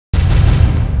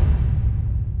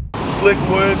Slick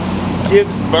Woods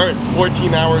gives birth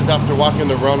 14 hours after walking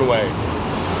the runway.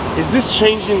 Is this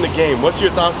changing the game? What's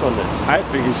your thoughts on this? I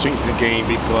think it's changing the game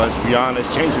because Rihanna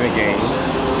is changing the game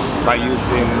by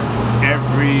using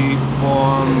every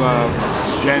form of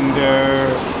gender,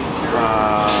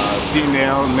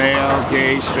 female, male,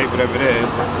 gay, straight, whatever it is,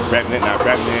 pregnant, not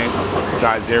pregnant,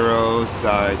 size 0,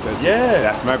 size, yeah,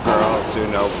 that's my girl. So you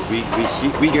know, we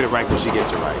get it right when she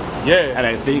gets it right. Yeah. And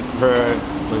I think for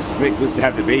Slick was to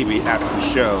have the baby after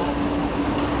the show,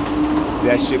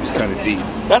 that shit was kind of deep.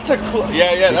 That's a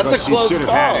yeah, that's a close she should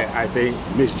call. have had it. I think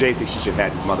Miss J thinks she should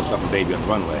have had the motherfucking baby on the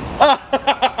runway.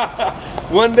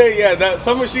 One day, yeah,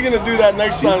 she gonna do that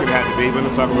next time. She could have the baby on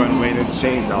the fucking runway and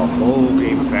change the whole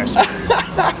game of fashion.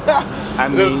 I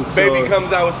mean, the baby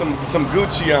comes out with some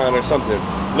Gucci on or something,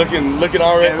 looking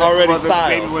already styled.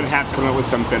 The baby would have to come out with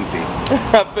some Fenty.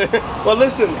 Well,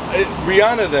 listen,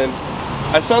 Rihanna. Then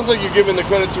it sounds like you're giving the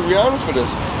credit to Rihanna for this.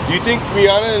 Do you think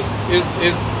Rihanna is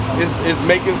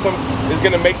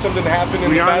gonna make something happen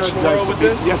in the fashion world with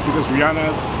this? Yes, because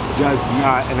Rihanna does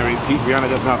not, and I repeat, Rihanna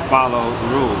does not follow the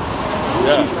rules.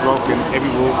 Yeah. She's broken every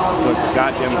rule because the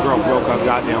goddamn girl broke her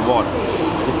goddamn water.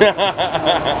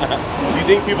 Do you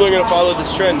think people are gonna follow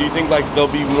this trend? Do you think like there'll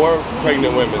be more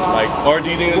pregnant women, or do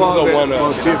you think this is a one-off?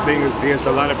 Well, see, the thing is, there's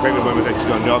a lot of pregnant women that you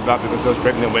don't know about because those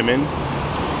pregnant women,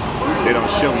 they don't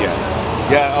show yet.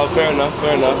 Yeah. Oh, fair enough.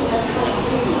 Fair enough.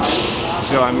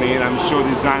 So I mean, I'm sure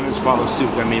designers follow suit.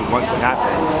 I mean, once it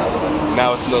happens,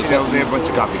 now it's no. They're a bunch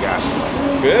of copycats.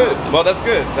 Good. Well, that's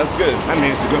good. That's good. I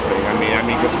mean, it's a good thing. I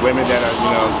mean, because women that are,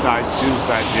 you know, size 2,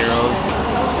 size 0,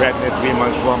 pregnant 3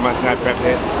 months, 4 months, not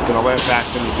pregnant, can all wear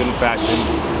fashion, good in fashion,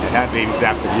 and have babies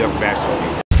after the young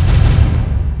fashion.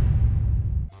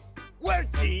 We're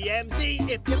TMZ.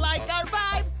 If you like our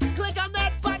vibe, click on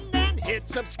that button and hit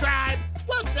subscribe.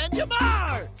 We'll send you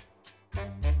more.